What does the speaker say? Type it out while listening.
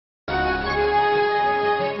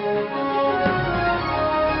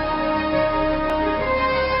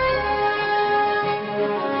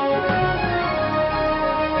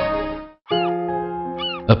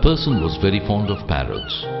A person was very fond of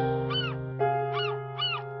parrots.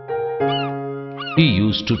 He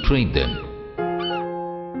used to train them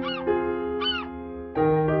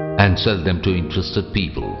and sell them to interested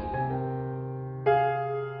people.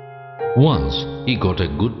 Once he got a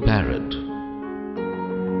good parrot.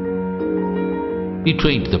 He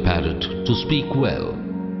trained the parrot to speak well.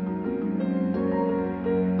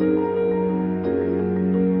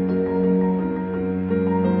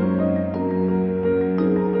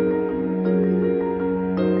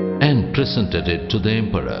 And presented it to the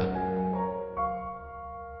emperor.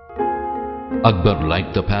 Akbar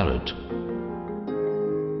liked the parrot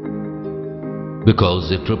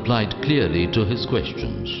because it replied clearly to his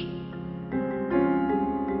questions.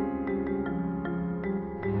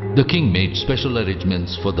 The king made special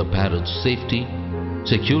arrangements for the parrot's safety,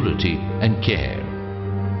 security and care.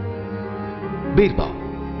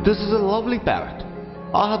 Birbal, this is a lovely parrot.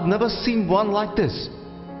 I have never seen one like this.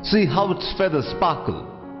 See how its feathers sparkle.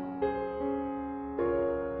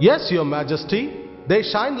 Yes, Your Majesty, they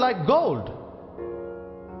shine like gold.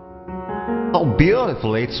 How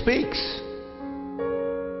beautifully it speaks.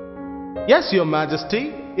 Yes, Your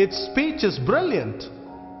Majesty, its speech is brilliant.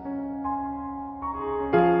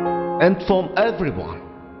 And from everyone,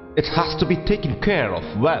 it has to be taken care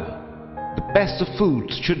of well. The best of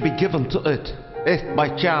foods should be given to it. If by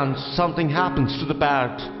chance something happens to the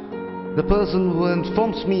parrot, the person who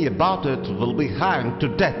informs me about it will be hanged to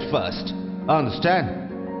death first. Understand?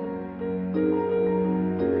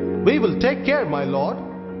 We will take care, my lord.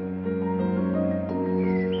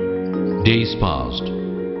 Days passed.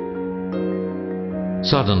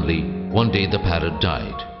 Suddenly, one day the parrot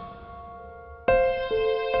died.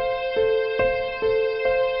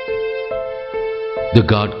 The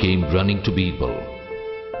guard came running to Birbal.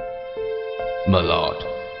 My lord,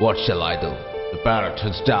 what shall I do? The parrot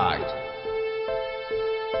has died.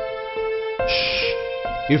 Shh!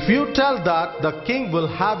 If you tell that, the king will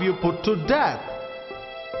have you put to death.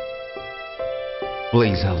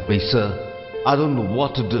 Please help me, sir. I don't know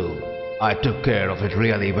what to do. I took care of it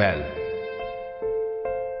really well.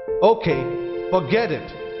 Okay, forget it.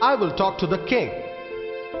 I will talk to the king.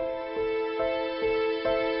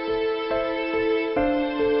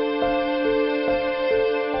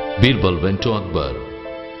 Birbal went to Akbar.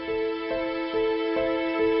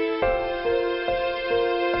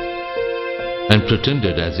 And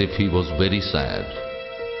pretended as if he was very sad.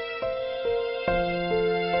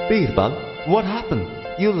 Birbal, what happened?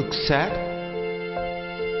 You look sad.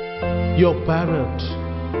 Your parrot.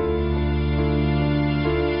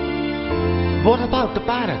 What about the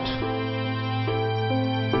parrot?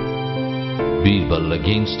 Birbal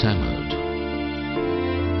again stammered.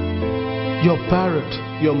 Your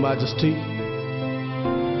parrot, Your Majesty.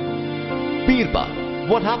 Birbal,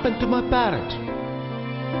 what happened to my parrot?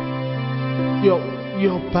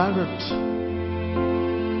 Your parrot.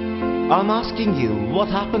 I'm asking you, what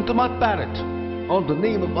happened to my parrot? On the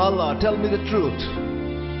name of Allah, tell me the truth.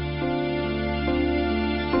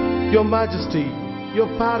 Your Majesty, your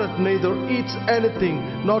parrot neither eats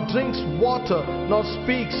anything, nor drinks water, nor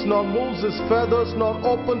speaks, nor moves his feathers, nor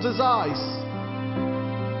opens his eyes.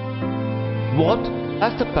 What?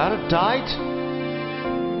 Has the parrot died?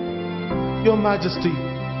 Your Majesty,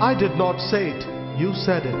 I did not say it. You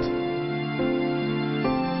said it.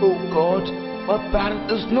 Oh God, my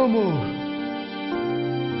parrot is no more.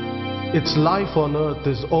 Its life on earth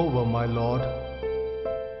is over, my lord.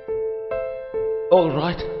 All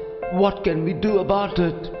right, what can we do about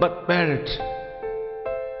it but bear it?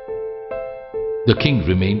 The king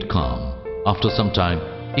remained calm. After some time,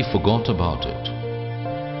 he forgot about it.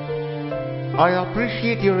 I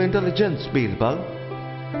appreciate your intelligence, Birbal.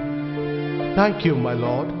 Thank you, my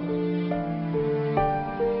lord.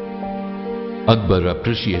 Akbar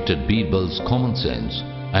appreciated Birbal's common sense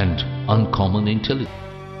and uncommon intelligence.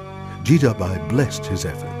 Jijabai blessed his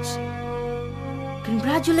efforts.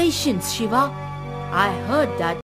 Congratulations, Shiva. I heard that